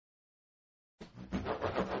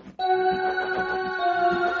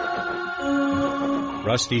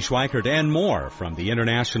Rusty Schweikert, and more from the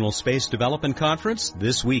International Space Development Conference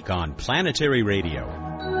this week on Planetary Radio.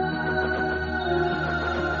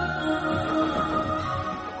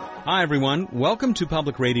 Hi, everyone. Welcome to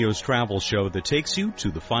Public Radio's travel show that takes you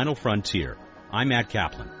to the final frontier. I'm Matt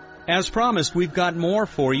Kaplan. As promised, we've got more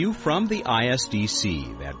for you from the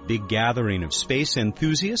ISDC, that big gathering of space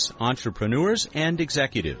enthusiasts, entrepreneurs, and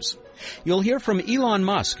executives. You'll hear from Elon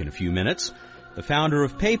Musk in a few minutes. The founder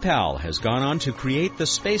of PayPal has gone on to create the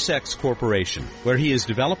SpaceX Corporation, where he is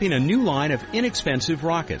developing a new line of inexpensive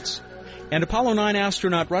rockets. And Apollo 9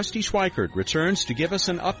 astronaut Rusty Schweikert returns to give us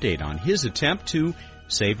an update on his attempt to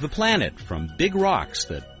save the planet from big rocks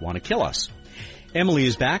that want to kill us. Emily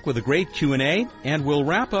is back with a great Q&A, and we'll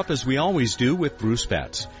wrap up as we always do with Bruce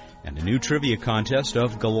Betts and a new trivia contest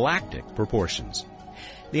of galactic proportions.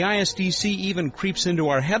 The ISDC even creeps into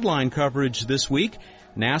our headline coverage this week.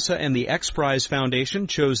 NASA and the X Prize Foundation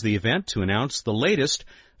chose the event to announce the latest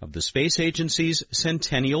of the space agency's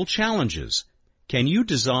Centennial Challenges. Can you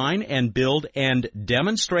design and build and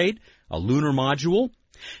demonstrate a lunar module?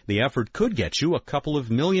 The effort could get you a couple of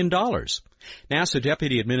 $1 million. NASA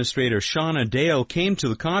Deputy Administrator Shauna Deo came to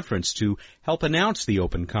the conference to help announce the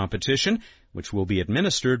open competition, which will be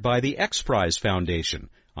administered by the X Prize Foundation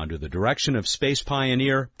under the direction of space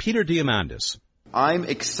pioneer Peter Diamandis. I'm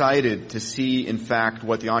excited to see, in fact,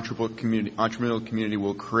 what the entrepreneurial community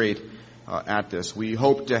will create at this. We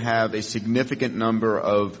hope to have a significant number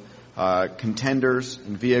of contenders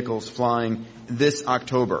and vehicles flying this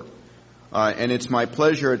October. And it's my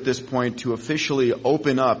pleasure at this point to officially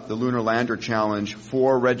open up the Lunar Lander Challenge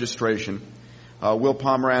for registration. Will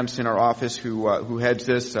Pomerantz in our office, who heads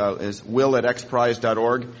this, is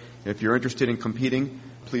will@xprize.org. If you're interested in competing,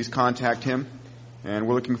 please contact him. And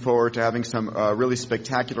we're looking forward to having some really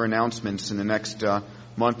spectacular announcements in the next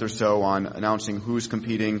month or so on announcing who's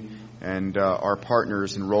competing and our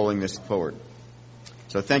partners in rolling this forward.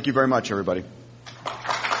 So thank you very much, everybody.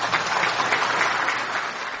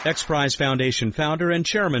 X Prize Foundation founder and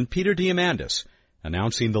chairman Peter Diamandis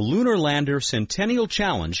announcing the Lunar Lander Centennial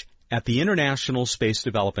Challenge at the International Space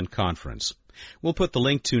Development Conference. We'll put the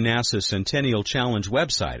link to NASA's Centennial Challenge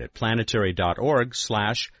website at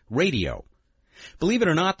planetary.org/radio. Believe it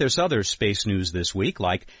or not, there's other space news this week,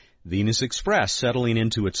 like Venus Express settling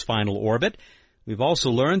into its final orbit. We've also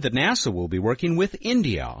learned that NASA will be working with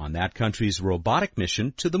India on that country's robotic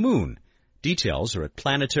mission to the moon. Details are at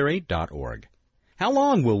planetary.org. How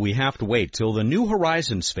long will we have to wait till the New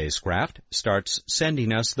Horizons spacecraft starts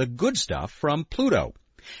sending us the good stuff from Pluto?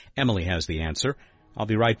 Emily has the answer. I'll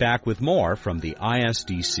be right back with more from the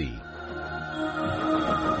ISDC.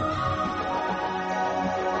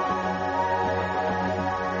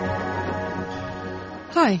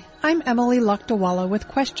 Hi, I'm Emily Lakdawala with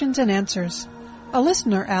questions and answers. A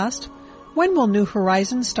listener asked, when will New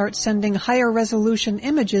Horizons start sending higher resolution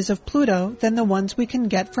images of Pluto than the ones we can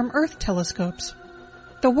get from Earth telescopes?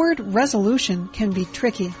 The word resolution can be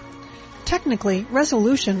tricky. Technically,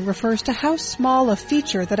 resolution refers to how small a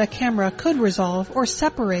feature that a camera could resolve or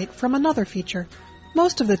separate from another feature.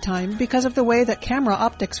 Most of the time, because of the way that camera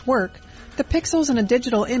optics work, the pixels in a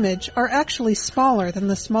digital image are actually smaller than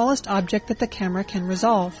the smallest object that the camera can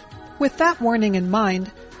resolve. With that warning in mind,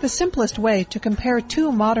 the simplest way to compare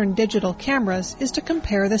two modern digital cameras is to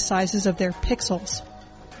compare the sizes of their pixels.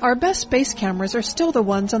 Our best space cameras are still the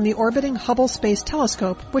ones on the orbiting Hubble Space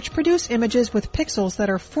Telescope, which produce images with pixels that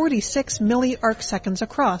are 46 milli-arcseconds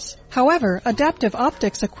across. However, adaptive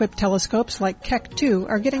optics-equipped telescopes like Keck 2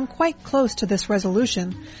 are getting quite close to this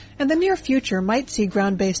resolution, and the near future might see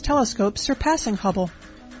ground-based telescopes surpassing Hubble.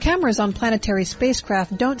 Cameras on planetary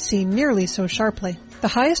spacecraft don't see nearly so sharply. The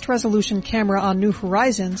highest resolution camera on New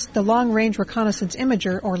Horizons, the Long Range Reconnaissance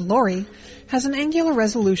Imager, or LORRI, has an angular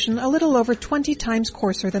resolution a little over 20 times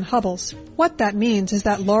coarser than Hubble's. What that means is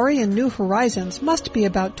that LORRI and New Horizons must be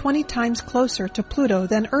about 20 times closer to Pluto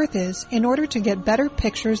than Earth is in order to get better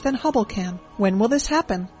pictures than Hubble can. When will this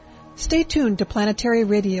happen? Stay tuned to Planetary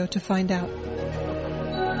Radio to find out.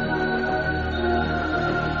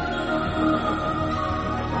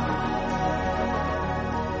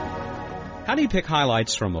 How do you pick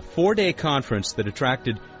highlights from a 4-day conference that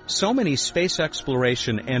attracted so many space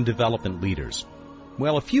exploration and development leaders?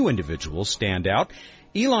 Well, a few individuals stand out.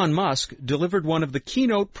 Elon Musk delivered one of the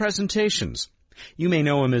keynote presentations. You may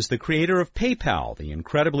know him as the creator of PayPal, the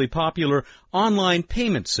incredibly popular online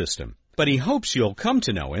payment system. But he hopes you'll come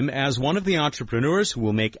to know him as one of the entrepreneurs who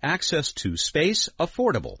will make access to space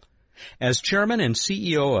affordable. As chairman and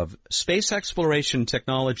CEO of Space Exploration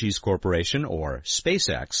Technologies Corporation, or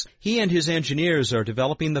SpaceX, he and his engineers are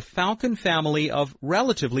developing the Falcon family of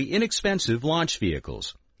relatively inexpensive launch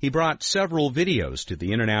vehicles. He brought several videos to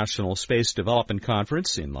the International Space Development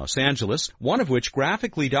Conference in Los Angeles, one of which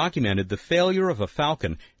graphically documented the failure of a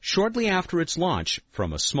Falcon shortly after its launch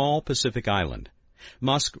from a small Pacific island.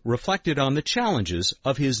 Musk reflected on the challenges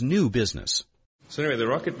of his new business. So anyway, the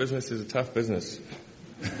rocket business is a tough business.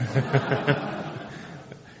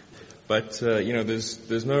 But,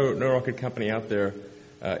 there's no rocket company out there,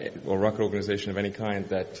 or rocket organization of any kind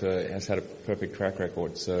that has had a perfect track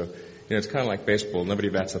record. So, it's kind of like baseball. Nobody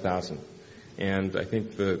bats 1,000. And I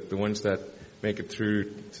think the ones that make it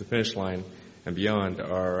through to the finish line and beyond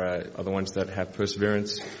are the ones that have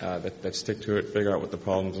perseverance, that stick to it, figure out what the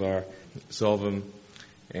problems are, solve them,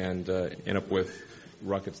 and end up with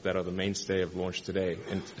rockets that are the mainstay of launch today.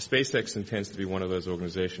 And SpaceX intends to be one of those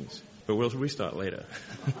organizations. But we'll restart later.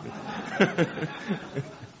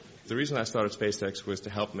 The reason I started SpaceX was to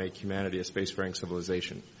help make humanity a spacefaring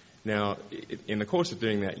civilization. Now, in the course of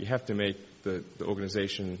doing that, you have to make the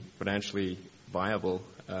organization financially viable.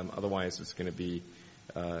 Otherwise, it's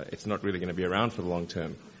not really going to be around for the long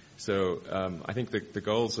term. So I think the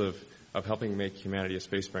goals of helping make humanity a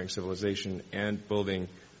spacefaring civilization and building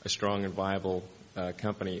a strong and viable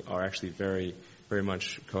company are actually very, very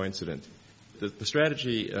much coincident. The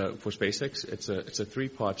strategy for SpaceX, it's a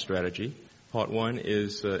three-part strategy. Part one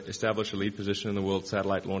is establish a lead position in the world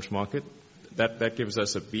satellite launch market. That gives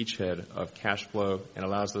us a beachhead of cash flow and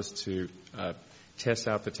allows us to test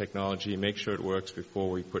out the technology, make sure it works before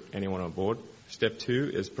we put anyone on board. Step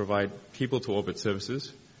two is provide people-to-orbit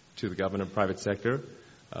services to the government and private sector.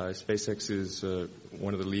 SpaceX is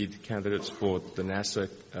one of the lead candidates for the NASA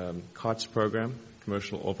COTS program,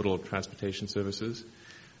 Commercial Orbital Transportation Services.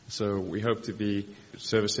 So we hope to be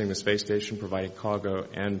servicing the space station, providing cargo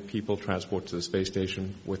and people transport to the space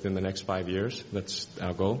station within the next 5 years. That's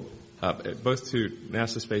our goal. Both to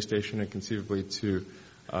NASA space station and conceivably to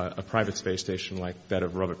a private space station like that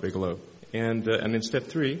of Robert Bigelow. And in step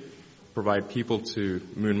three, provide people to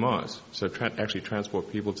Moon Mars. So actually transport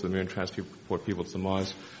people to the Moon, transport people to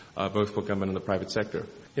Mars, both for government and the private sector.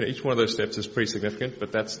 Each one of those steps is pretty significant,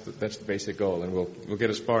 but that's the basic goal, and we'll get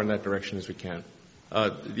as far in that direction as we can.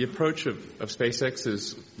 The approach of SpaceX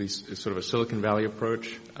is sort of a Silicon Valley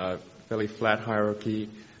approach, fairly flat hierarchy,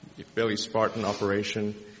 fairly Spartan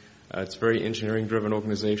operation. It's a very engineering-driven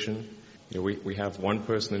organization. We have one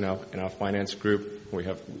person in our finance group. We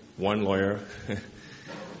have one lawyer.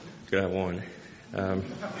 Could have one.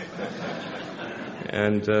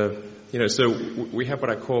 So we have what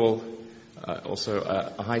I call also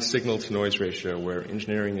a high signal-to-noise ratio, where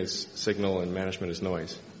engineering is signal and management is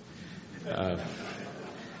noise.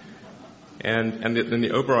 And then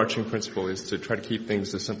the overarching principle is to try to keep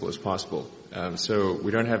things as simple as possible. So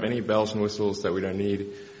we don't have any bells and whistles that we don't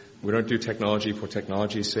need. We don't do technology for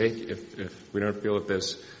technology's sake. If we don't feel that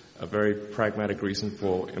there's a very pragmatic reason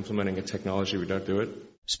for implementing a technology, we don't do it.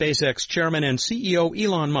 SpaceX Chairman and CEO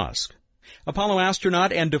Elon Musk. Apollo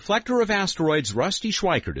astronaut and deflector of asteroids Rusty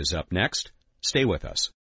Schweickart is up next. Stay with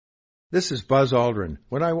us. This is Buzz Aldrin.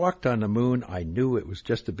 When I walked on the moon, I knew it was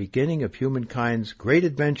just the beginning of humankind's great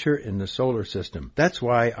adventure in the solar system. That's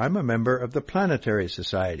why I'm a member of the Planetary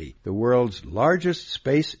Society, the world's largest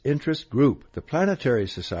space interest group. The Planetary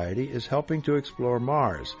Society is helping to explore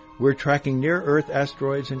Mars. We're tracking near-Earth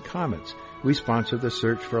asteroids and comets. We sponsor the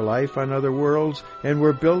search for life on other worlds, and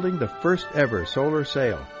we're building the first ever solar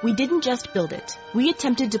sail. We didn't just build it. We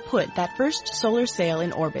attempted to put that first solar sail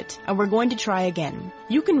in orbit, and we're going to try again.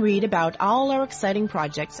 You can read about all our exciting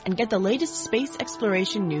projects and get the latest space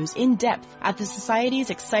exploration news in depth at the Society's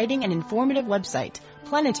exciting and informative website,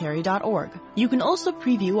 planetary.org. You can also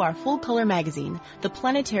preview our full-color magazine, The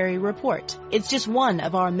Planetary Report. It's just one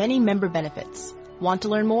of our many member benefits. Want to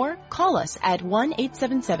learn more? Call us at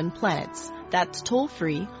 1-877-PLANETS. That's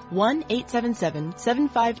toll-free,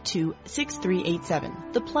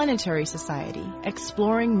 1-877-752-6387. The Planetary Society,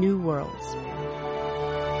 exploring new worlds.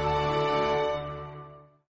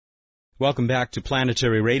 Welcome back to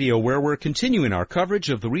Planetary Radio, where we're continuing our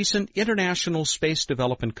coverage of the recent International Space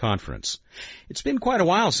Development Conference. It's been quite a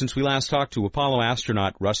while since we last talked to Apollo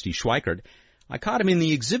astronaut Rusty Schweickart. I caught him in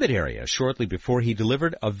the exhibit area shortly before he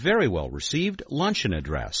delivered a very well-received luncheon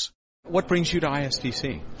address. What brings you to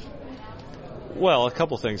ISDC? Well, a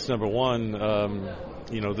couple things. Number one,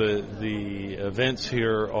 the events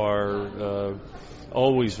here are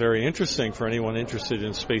always very interesting for anyone interested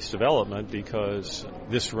in space development, because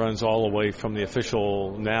this runs all the way from the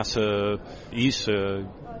official NASA, ESA,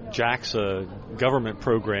 JAXA government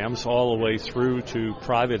programs all the way through to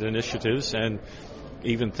private initiatives and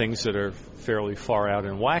even things that are fairly far out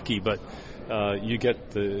and wacky. But you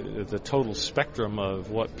get the total spectrum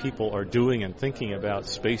of what people are doing and thinking about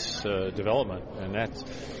space development, and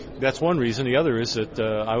that's one reason. The other is that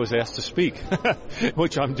I was asked to speak,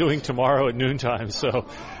 which I'm doing tomorrow at noontime, so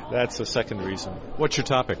that's the second reason. What's your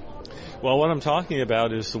topic? Well, what I'm talking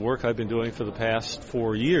about is the work I've been doing for the past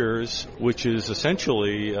 4 years, which is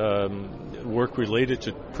essentially work related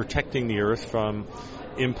to protecting the Earth from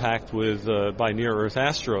impact by near-Earth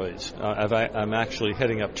asteroids. I'm actually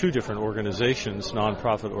heading up 2 different organizations,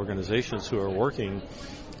 nonprofit organizations, who are working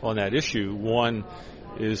on that issue. One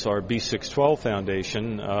is our B612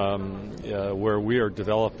 Foundation, where we are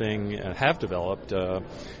developing and have developed and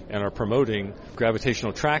are promoting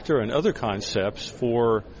gravitational tractor and other concepts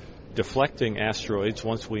for deflecting asteroids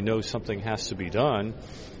once we know something has to be done.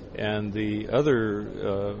 And the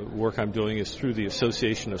other work I'm doing is through the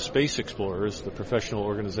Association of Space Explorers, the professional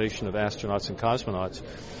organization of astronauts and cosmonauts.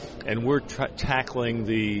 And we're tackling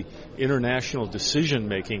the international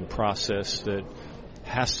decision-making process that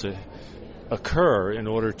has to occur in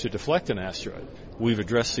order to deflect an asteroid. We've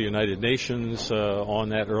addressed the United Nations on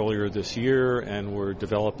that earlier this year, and we're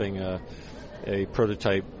developing a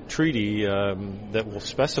prototype treaty that will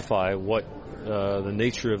specify what the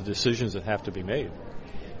nature of decisions that have to be made.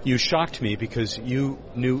 You shocked me because you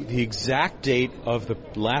knew the exact date of the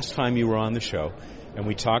last time you were on the show, and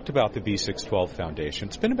we talked about the B612 Foundation.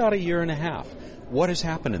 It's been about 1.5 years. What has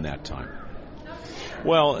happened in that time?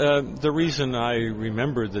 Well, the reason I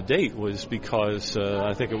remembered the date was because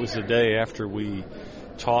I think it was the day after we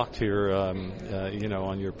talked here,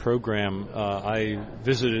 on your program. I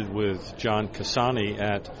visited with John Cassani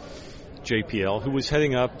at JPL, who was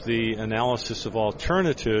heading up the analysis of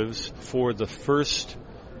alternatives for the first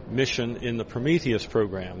mission in the Prometheus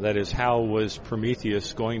program. That is, how was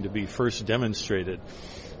Prometheus going to be first demonstrated?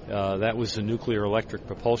 That was the nuclear electric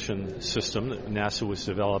propulsion system that NASA was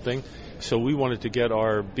developing. So we wanted to get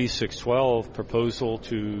our B612 proposal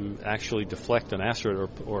to actually deflect an asteroid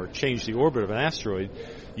or change the orbit of an asteroid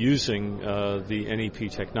using the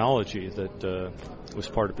NEP technology that was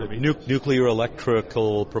part of Prometheus. Nuclear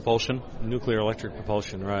electrical propulsion? Nuclear electric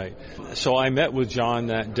propulsion, right. So I met with John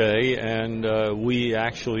that day, and we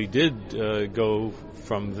actually did go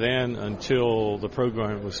from then until the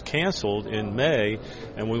program was canceled in May,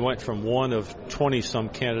 and we went from one of 20-some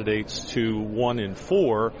candidates to 1 in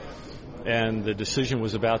 4, and the decision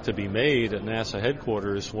was about to be made at NASA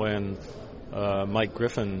headquarters when Mike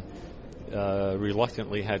Griffin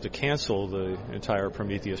reluctantly had to cancel the entire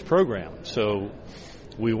Prometheus program. So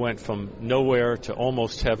we went from nowhere to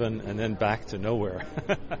almost heaven and then back to nowhere.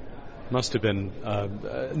 Must have been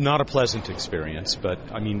not a pleasant experience, but,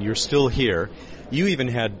 I mean, you're still here. You even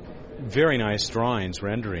had very nice drawings,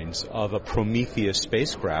 renderings of a Prometheus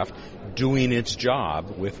spacecraft doing its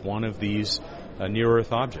job with one of these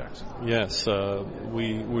near-Earth objects. Yes.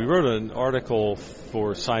 We wrote an article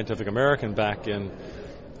for Scientific American back in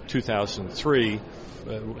 2003.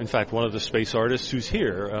 In fact, one of the space artists who's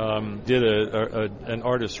here did an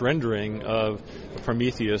artist rendering of a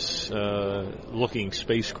Prometheus-looking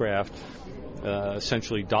spacecraft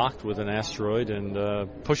essentially docked with an asteroid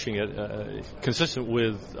and pushing it, consistent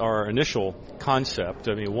with our initial concept.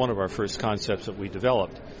 I mean, one of our first concepts that we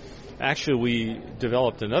developed. Actually, we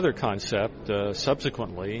developed another concept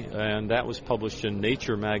subsequently, and that was published in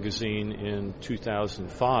Nature magazine in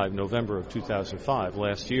 2005, November of 2005,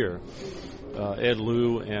 last year. Ed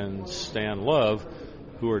Liu and Stan Love,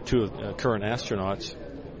 who are 2 current astronauts,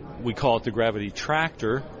 we call it the Gravity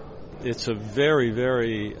Tractor. It's a very,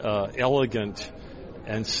 very elegant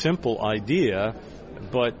and simple idea,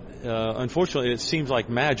 but unfortunately it seems like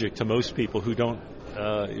magic to most people who don't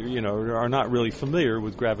are not really familiar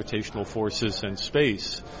with gravitational forces and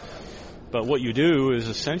space. But what you do is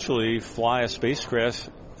essentially fly a spacecraft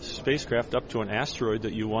up to an asteroid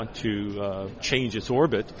that you want to change its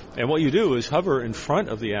orbit. And what you do is hover in front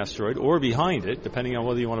of the asteroid or behind it, depending on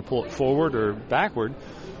whether you want to pull it forward or backward,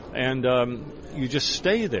 and you just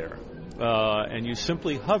stay there. And you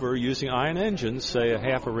simply hover using ion engines, say a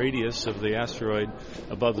half a radius of the asteroid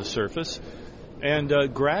above the surface, and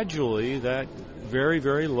gradually that very,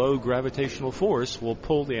 very low gravitational force will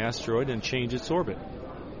pull the asteroid and change its orbit.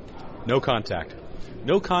 No contact.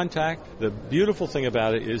 No contact. The beautiful thing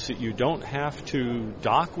about it is that you don't have to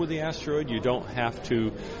dock with the asteroid. You don't have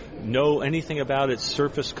to know anything about its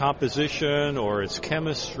surface composition or its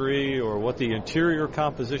chemistry or what the interior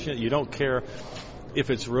composition is. You don't care if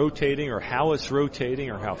it's rotating or how it's rotating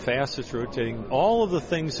or how fast it's rotating. All of the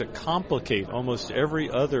things that complicate almost every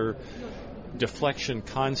other deflection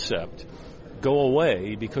concept go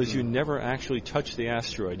away because you never actually touch the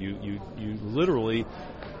asteroid. You literally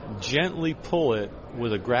gently pull it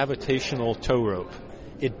with a gravitational tow rope.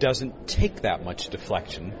 It doesn't take that much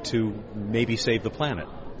deflection to maybe save the planet.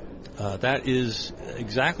 That is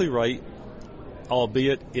exactly right,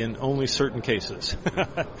 albeit in only certain cases.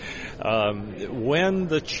 When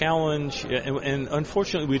the challenge, and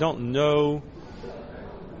unfortunately we don't know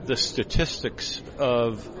the statistics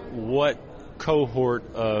of what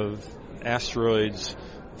cohort of asteroids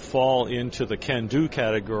fall into the can-do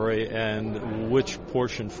category and which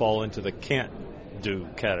portion fall into the can't-do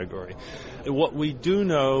category. What we do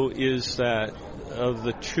know is that of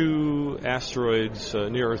the two asteroids,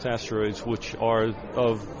 near-Earth asteroids, which are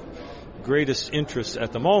of greatest interest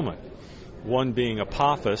at the moment, one being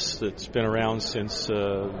Apophis, that's been around since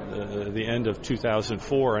the end of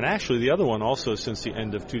 2004, and actually the other one also since the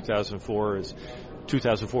end of 2004 is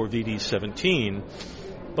 2004 VD17.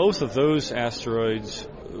 Both of those asteroids,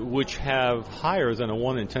 which have higher than a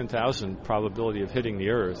 1 in 10,000 probability of hitting the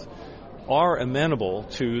Earth, are amenable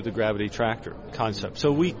to the gravity tractor concept.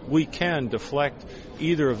 So we can deflect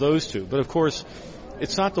either of those two. But of course,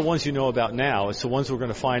 it's not the ones you know about now. It's the ones we're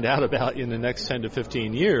going to find out about in the next 10 to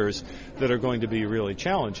 15 years that are going to be really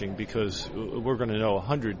challenging, because we're going to know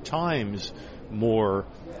 100 times more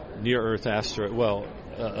near-Earth asteroids,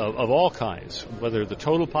 of all kinds, whether the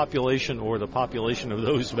total population or the population of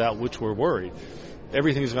those about which we're worried.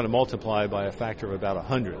 Everything's going to multiply by a factor of about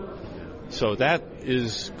 100. So that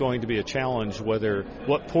is going to be a challenge,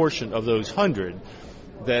 what portion of those 100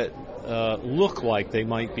 that look like they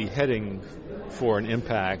might be heading for an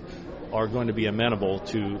impact are going to be amenable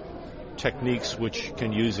to techniques which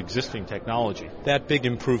can use existing technology. That big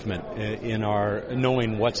improvement in our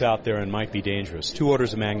knowing what's out there and might be dangerous, 2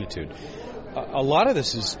 orders of magnitude. A lot of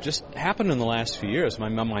this has just happened in the last few years.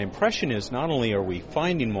 My impression is not only are we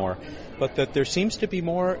finding more, but that there seems to be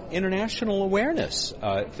more international awareness,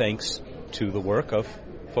 thanks to the work of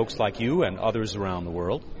folks like you and others around the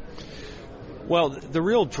world. Well, the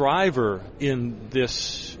real driver in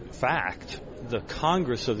this fact, the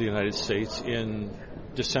Congress of the United States in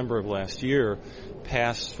December of last year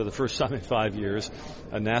passed for the first time in 5 years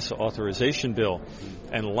a NASA authorization bill,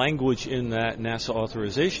 and language in that NASA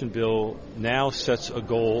authorization bill now sets a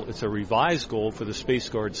goal. It's a revised goal for the Space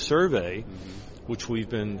Guard survey, which we've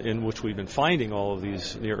been finding all of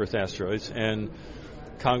these near-Earth asteroids, and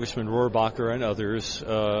Congressman Rohrabacher and others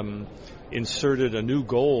inserted a new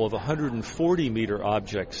goal of 140-meter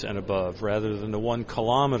objects and above, rather than the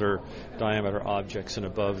 1-kilometer diameter objects and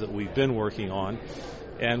above that we've been working on.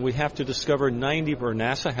 And we have to discover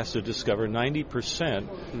NASA has to discover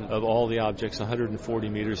 90% of all the objects 140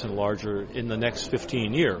 meters and larger in the next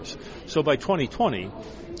 15 years. So by 2020,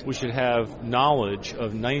 we should have knowledge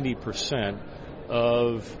of 90%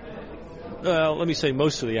 of, let me say,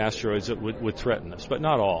 most of the asteroids that would threaten us, but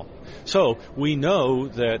not all. So we know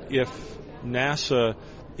that if NASA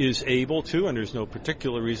is able to, and there's no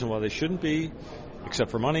particular reason why they shouldn't be,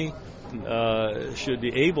 except for money, should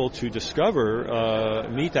be able to discover,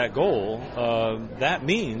 meet that goal, that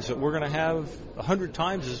means that we're going to have 100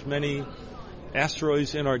 times as many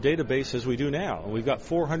asteroids in our database as we do now. We've got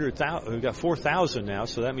 400,000. We've got 4,000 now,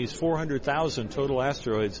 so that means 400,000 total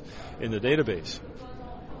asteroids in the database.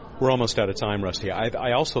 We're almost out of time, Rusty.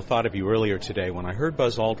 I also thought of you earlier today when I heard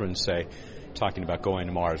Buzz Aldrin say, talking about going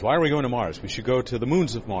to Mars. Why are we going to Mars? We should go to the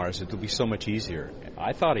moons of Mars. It'll be so much easier.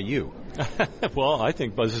 I thought of you. Well, I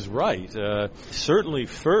think Buzz is right. Certainly,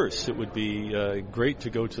 first, it would be great to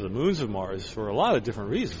go to the moons of Mars for a lot of different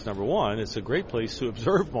reasons. Number one, it's a great place to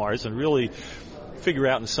observe Mars and really figure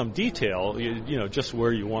out in some detail, just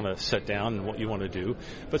where you want to set down and what you want to do.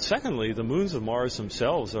 But secondly, the moons of Mars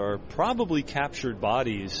themselves are probably captured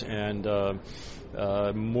bodies and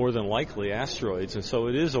more than likely asteroids, and so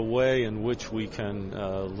it is a way in which we can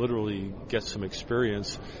literally get some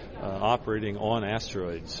experience operating on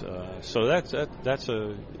asteroids. So that's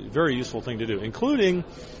a very useful thing to do, including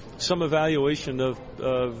some evaluation of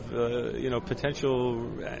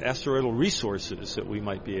potential asteroidal resources that we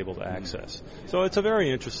might be able to access. So it's a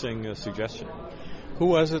very interesting suggestion. Who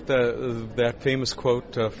was it, that famous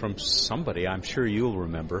quote from somebody, I'm sure you'll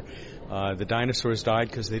remember, the dinosaurs died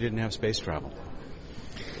because they didn't have space travel?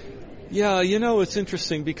 Yeah, it's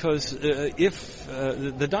interesting because if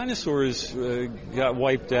the dinosaurs got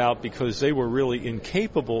wiped out because they were really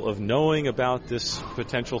incapable of knowing about this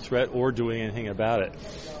potential threat or doing anything about it,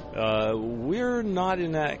 we're not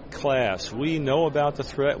in that class. We know about the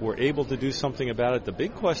threat. We're able to do something about it. The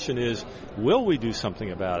big question is, will we do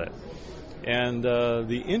something about it? And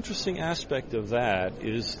the interesting aspect of that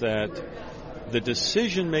is that the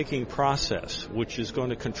decision-making process, which is going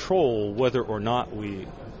to control whether or not we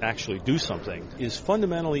actually do something, is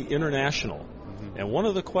fundamentally international. Mm-hmm. And one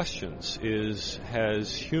of the questions is,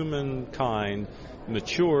 has humankind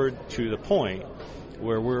matured to the point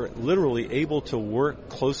where we're literally able to work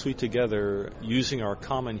closely together using our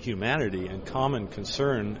common humanity and common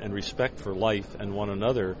concern and respect for life and one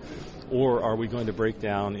another? Or are we going to break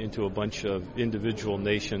down into a bunch of individual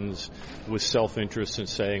nations with self-interest and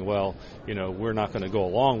saying, well, we're not going to go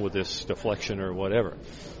along with this deflection or whatever?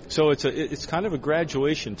 So it's kind of a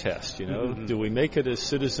graduation test, Mm-hmm. Do we make it as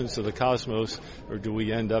citizens of the cosmos, or do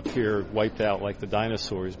we end up here wiped out like the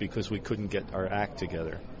dinosaurs because we couldn't get our act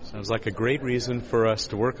together? Sounds like a great reason for us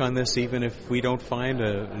to work on this, even if we don't find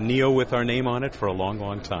a Neo with our name on it for a long,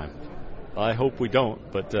 long time. I hope we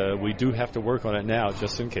don't, but we do have to work on it now,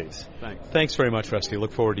 just in case. Thanks very much, Rusty.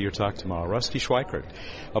 Look forward to your talk tomorrow. Rusty Schweickart,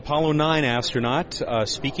 Apollo 9 astronaut,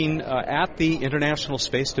 speaking at the International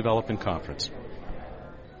Space Development Conference.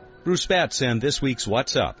 Bruce Betts and this week's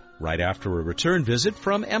What's Up, right after a return visit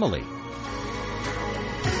from Emily.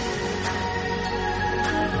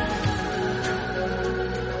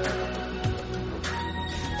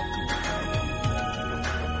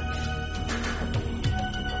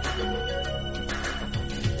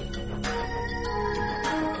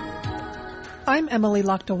 I'm Emily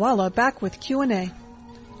Lakdawala, back with Q&A.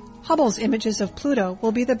 Hubble's images of Pluto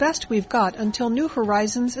will be the best we've got until New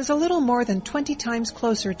Horizons is a little more than 20 times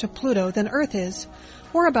closer to Pluto than Earth is,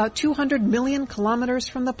 or about 200 million kilometers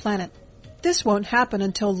from the planet. This won't happen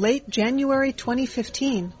until late January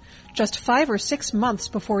 2015, just 5 or 6 months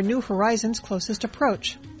before New Horizons' closest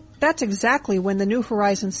approach. That's exactly when the New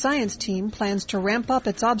Horizons science team plans to ramp up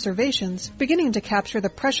its observations, beginning to capture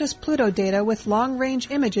the precious Pluto data with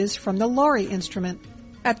long-range images from the LORRI instrument.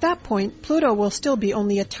 At that point, Pluto will still be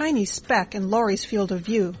only a tiny speck in LORRI's field of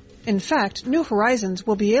view. In fact, New Horizons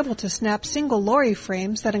will be able to snap single LORRI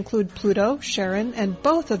frames that include Pluto, Charon, and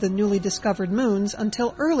both of the newly discovered moons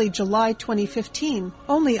until early July 2015,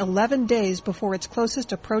 only 11 days before its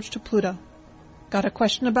closest approach to Pluto. Got a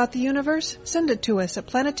question about the universe? Send it to us at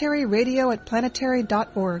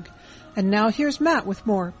planetaryradio@planetary.org. And now here's Matt with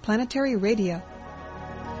more Planetary Radio.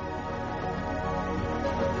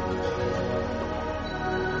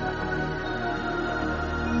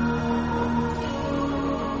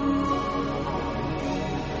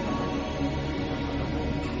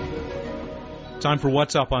 Time for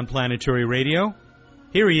What's Up on Planetary Radio.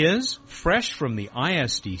 Here he is, fresh from the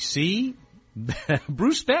ISDC,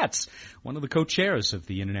 Bruce Betts, one of the co-chairs of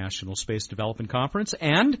the International Space Development Conference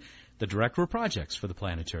and the Director of Projects for the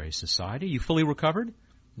Planetary Society. You fully recovered?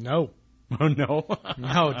 No. Oh, no?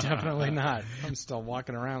 No, definitely not. I'm still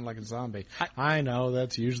walking around like a zombie. I know,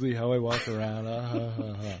 that's usually how I walk around.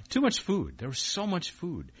 Too much food. There was so much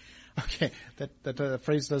food. Okay, that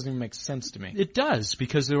phrase doesn't even make sense to me. It does,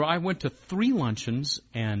 because I went to 3 luncheons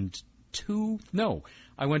and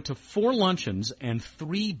I went to 4 luncheons and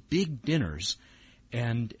 3 big dinners,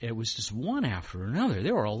 and it was just one after another.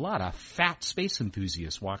 There were a lot of fat space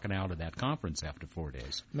enthusiasts walking out of that conference after 4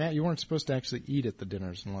 days. Matt, you weren't supposed to actually eat at the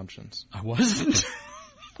dinners and luncheons. I wasn't.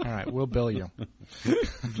 All right, we'll bill you.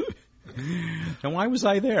 And why was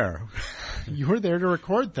I there? You were there to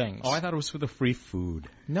record things. Oh, I thought it was for the free food.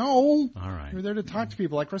 No. All right. You were there to talk to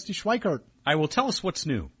people like Rusty Schweickart. I will tell us what's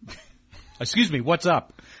new. Excuse me, what's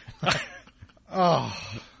up?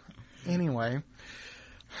 Anyway.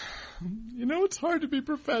 It's hard to be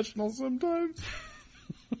professional sometimes.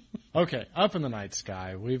 Okay, up in the night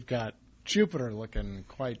sky, we've got Jupiter looking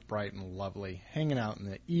quite bright and lovely, hanging out in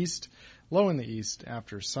the east, low in the east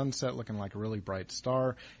after sunset, looking like a really bright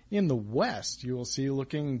star. In the west, you will see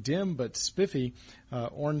looking dim but spiffy,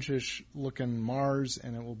 orangish-looking Mars,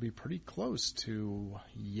 and it will be pretty close to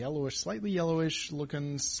yellowish, slightly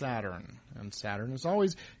yellowish-looking Saturn. And Saturn is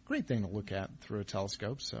always a great thing to look at through a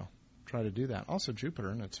telescope, so try to do that. Also Jupiter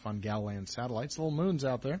and its fun Galilean satellites, little moons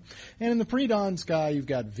out there. And in the pre-dawn sky, you've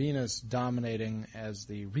got Venus dominating as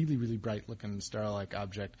the really, really bright-looking star-like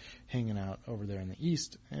object hanging out over there in the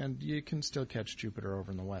east. And you can still catch Jupiter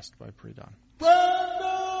over in the west by pre-dawn.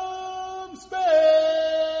 Random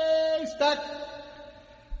Space Fact!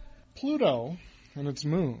 Pluto and its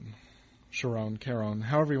moon, Charon,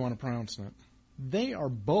 however you want to pronounce it, they are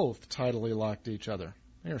both tidally locked to each other.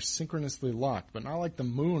 They are synchronously locked, but not like the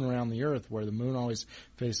moon around the Earth, where the moon always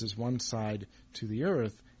faces one side to the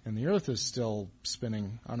Earth, and the Earth is still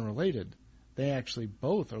spinning unrelated. They actually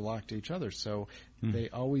both are locked to each other, so they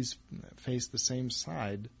always face the same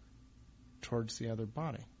side towards the other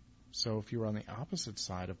body. So if you were on the opposite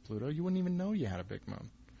side of Pluto, you wouldn't even know you had a big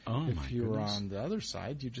moon. Oh, if you were on the other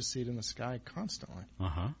side, you'd just see it in the sky constantly.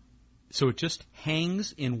 Uh-huh. So it just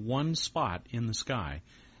hangs in one spot in the sky,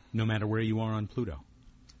 no matter where you are on Pluto.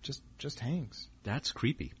 Just hangs. That's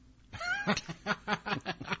creepy.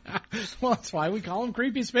 Well, that's why we call them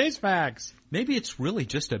creepy space facts. Maybe it's really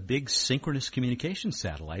just a big synchronous communication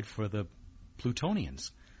satellite for the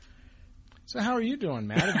Plutonians. So how are you doing,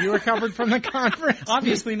 Matt? Have you recovered from the conference?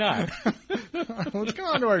 Obviously not. Let's go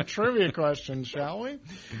on to our trivia question, shall we?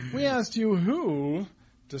 We asked you who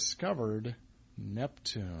discovered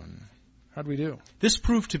Neptune. How'd we do? This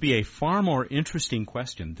proved to be a far more interesting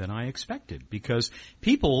question than I expected because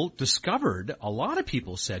people discovered, a lot of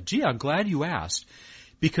people said, gee, I'm glad you asked,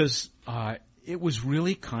 because it was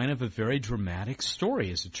really kind of a very dramatic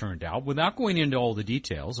story, as it turned out, without going into all the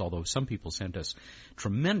details, although some people sent us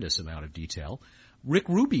tremendous amount of detail. Rick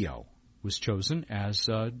Rubio was chosen as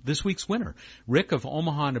this week's winner. Rick of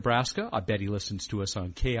Omaha, Nebraska, I bet he listens to us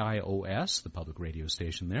on KIOS, the public radio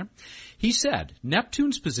station there. He said,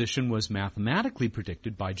 Neptune's position was mathematically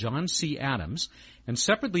predicted by John C. Adams and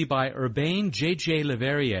separately by Urbain J.J.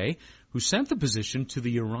 Leverrier, who sent the position to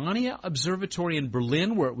the Urania Observatory in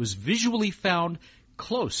Berlin, where it was visually found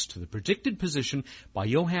close to the predicted position by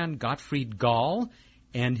Johann Gottfried Galle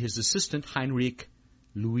and his assistant Heinrich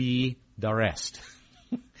Louis d'Arrest.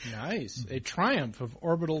 Nice. A triumph of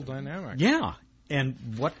orbital dynamics. Yeah. And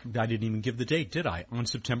I didn't even give the date, did I? On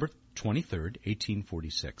September 23rd,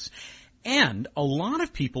 1846. And a lot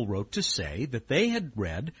of people wrote to say that they had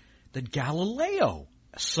read that Galileo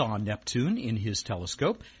saw Neptune in his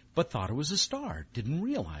telescope, but thought it was a star. Didn't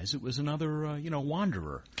realize it was another,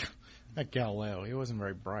 wanderer. That Galileo, he wasn't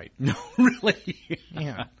very bright. No, really?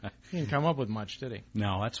 Yeah. He didn't come up with much, did he?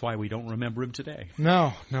 No, that's why we don't remember him today.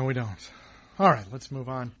 No, we don't. All right, let's move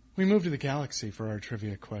on. We move to the galaxy for our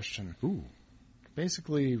trivia question. Ooh.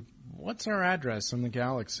 Basically, what's our address in the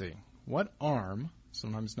galaxy? What arm,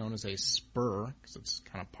 sometimes known as a spur, because it's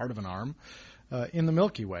kind of part of an arm, in the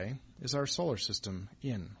Milky Way is our solar system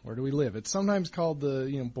in? Where do we live? It's sometimes called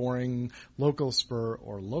the boring local spur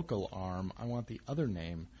or local arm. I want the other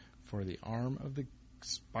name for the arm of the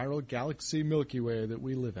spiral galaxy Milky Way that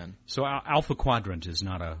we live in. So Alpha Quadrant is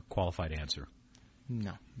not a qualified answer?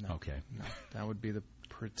 No. Okay. No, that would be the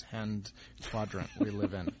pretend quadrant we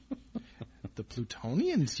live in. The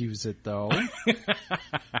Plutonians use it, though.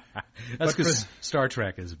 That's because Star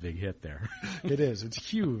Trek is a big hit there. It is. It's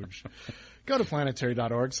huge. Go to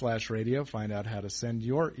planetary.org/radio, find out how to send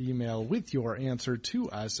your email with your answer to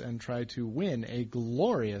us, and try to win a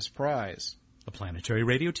glorious prize. A Planetary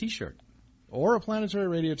Radio t-shirt. Or a Planetary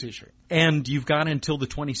Radio t-shirt. And you've got until the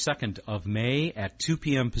 22nd of May at 2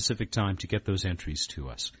 p.m. Pacific time to get those entries to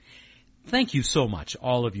us. Thank you so much,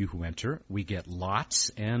 all of you who enter. We get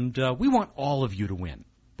lots, and we want all of you to win.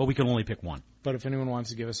 But we can only pick one. But if anyone wants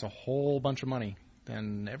to give us a whole bunch of money,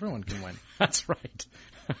 then everyone can win. That's right.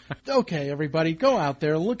 Okay, everybody, go out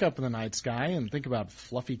there, look up in the night sky, and think about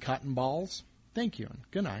fluffy cotton balls. Thank you, and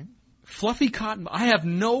good night. Fluffy cotton. I have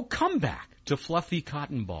no comeback to fluffy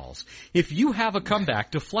cotton balls. If you have a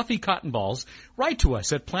comeback to fluffy cotton balls, write to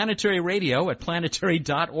us at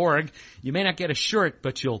planetaryradio@planetary.org. You may not get a shirt,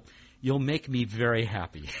 but you'll make me very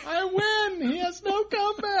happy. I win! He has no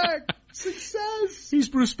comeback! Success! He's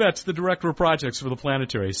Bruce Betts, the Director of Projects for the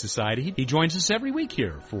Planetary Society. He joins us every week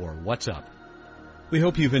here for What's Up. We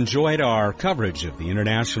hope you've enjoyed our coverage of the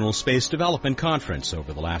International Space Development Conference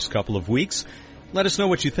over the last couple of weeks. Let us know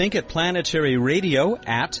what you think at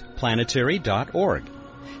planetaryradio@planetary.org.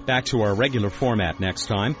 Back to our regular format next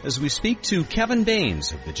time as we speak to Kevin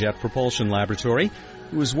Baines of the Jet Propulsion Laboratory,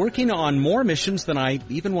 who is working on more missions than I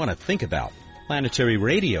even want to think about. Planetary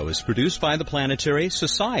Radio is produced by the Planetary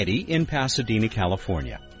Society in Pasadena,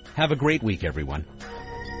 California. Have a great week, everyone.